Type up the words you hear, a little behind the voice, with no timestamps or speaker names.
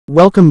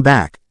Welcome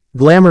back,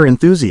 glamour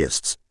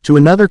enthusiasts, to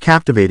another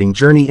captivating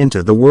journey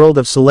into the world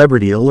of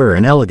celebrity allure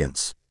and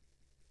elegance.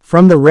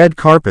 From the red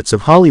carpets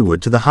of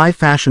Hollywood to the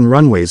high-fashion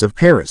runways of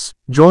Paris,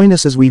 join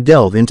us as we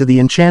delve into the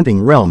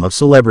enchanting realm of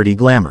celebrity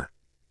glamour.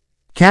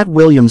 Katt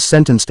Williams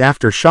sentenced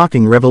after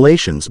shocking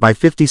revelations by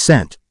 50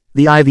 Cent,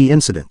 the Ivy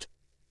incident.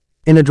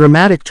 In a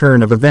dramatic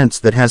turn of events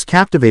that has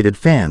captivated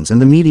fans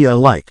and the media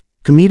alike,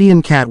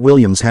 comedian Katt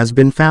Williams has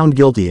been found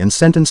guilty and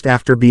sentenced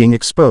after being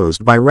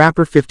exposed by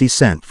rapper 50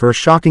 Cent for a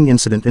shocking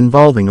incident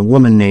involving a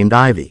woman named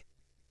Ivy.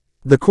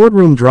 The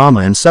courtroom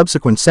drama and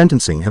subsequent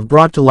sentencing have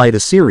brought to light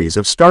a series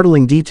of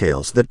startling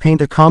details that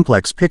paint a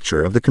complex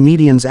picture of the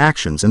comedian's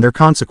actions and their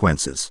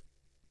consequences.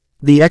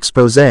 The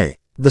exposé.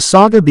 The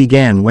saga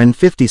began when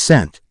 50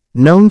 Cent,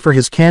 known for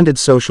his candid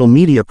social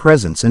media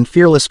presence and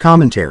fearless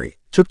commentary,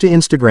 took to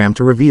Instagram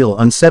to reveal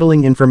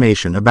unsettling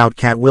information about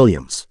Katt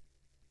Williams.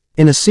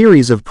 In a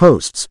series of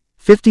posts,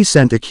 50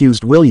 Cent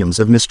accused Williams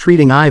of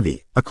mistreating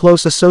Ivy, a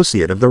close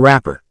associate of the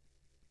rapper.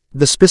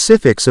 The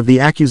specifics of the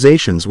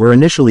accusations were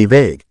initially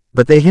vague,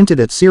 but they hinted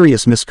at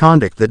serious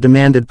misconduct that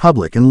demanded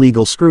public and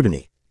legal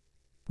scrutiny.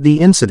 The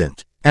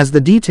incident. As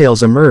the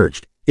details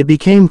emerged, it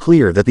became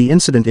clear that the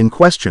incident in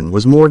question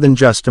was more than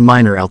just a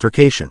minor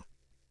altercation.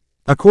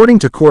 According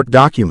to court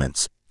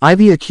documents,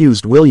 Ivy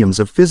accused Williams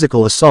of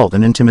physical assault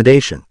and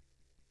intimidation.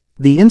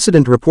 The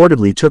incident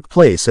reportedly took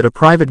place at a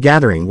private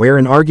gathering where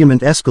an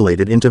argument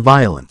escalated into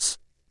violence.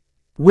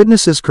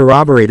 Witnesses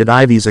corroborated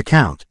Ivy's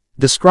account,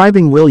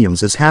 describing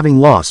Williams as having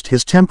lost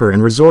his temper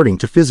and resorting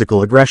to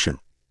physical aggression.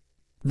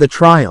 The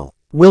trial.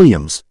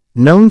 Williams,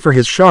 known for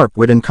his sharp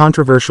wit and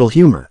controversial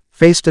humor,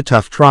 faced a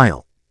tough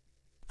trial.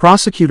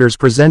 Prosecutors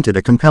presented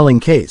a compelling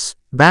case,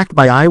 backed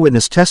by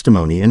eyewitness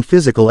testimony and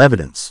physical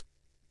evidence.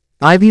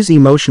 Ivy's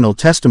emotional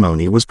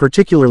testimony was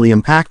particularly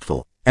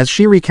impactful, as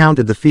she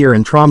recounted the fear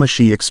and trauma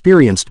she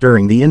experienced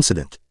during the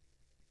incident.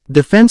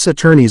 Defense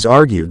attorneys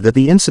argued that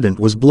the incident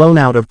was blown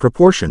out of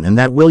proportion and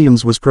that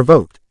Williams was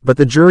provoked, but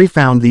the jury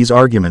found these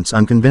arguments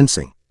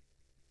unconvincing.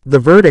 The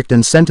verdict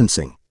and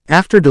sentencing.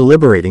 After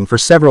deliberating for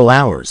several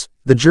hours,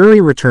 the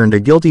jury returned a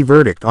guilty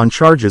verdict on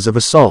charges of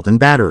assault and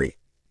battery.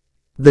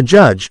 The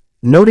judge,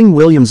 noting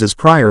Williams's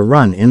prior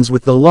run-ins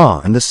with the law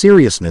and the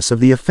seriousness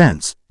of the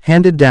offense,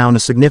 handed down a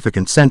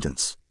significant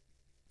sentence.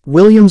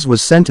 Williams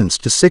was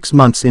sentenced to 6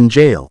 months in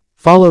jail,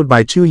 followed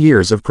by 2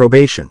 years of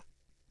probation.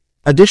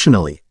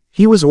 Additionally,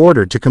 he was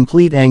ordered to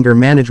complete anger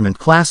management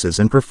classes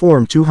and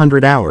perform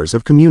 200 hours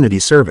of community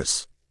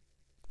service.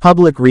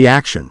 Public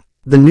reaction.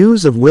 The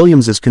news of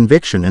Williams's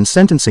conviction and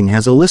sentencing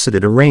has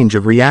elicited a range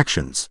of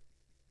reactions.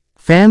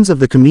 Fans of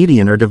the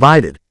comedian are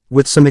divided,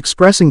 with some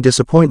expressing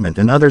disappointment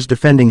and others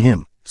defending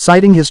him,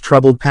 citing his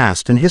troubled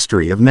past and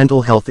history of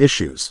mental health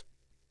issues.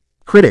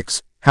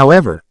 Critics,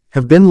 however,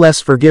 have been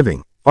less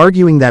forgiving,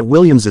 arguing that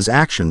Williams's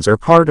actions are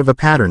part of a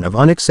pattern of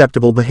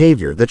unacceptable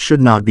behavior that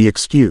should not be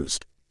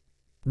excused.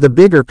 The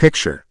bigger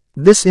picture.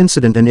 This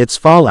incident and its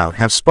fallout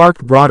have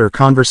sparked broader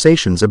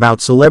conversations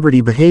about celebrity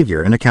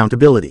behavior and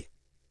accountability.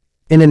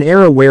 In an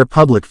era where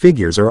public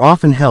figures are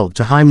often held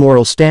to high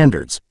moral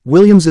standards,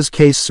 Williams's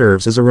case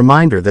serves as a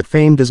reminder that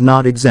fame does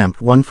not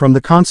exempt one from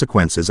the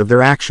consequences of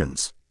their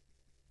actions.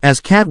 As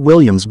Katt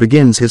Williams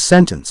begins his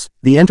sentence,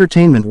 the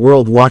entertainment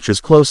world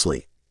watches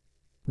closely.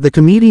 The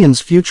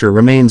comedian's future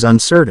remains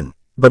uncertain,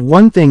 but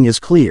one thing is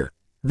clear: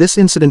 this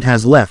incident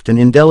has left an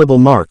indelible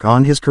mark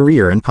on his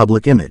career and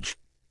public image.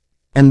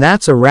 And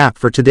that's a wrap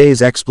for today's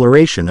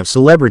exploration of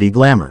celebrity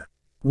glamour.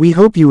 We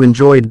hope you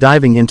enjoyed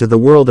diving into the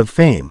world of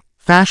fame,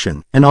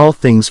 fashion, and all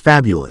things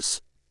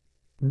fabulous.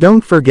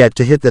 Don't forget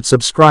to hit that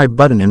subscribe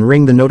button and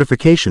ring the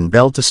notification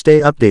bell to stay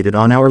updated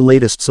on our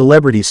latest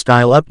celebrity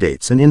style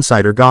updates and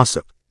insider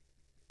gossip.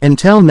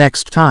 Until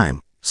next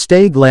time,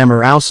 stay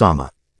glamour awesome.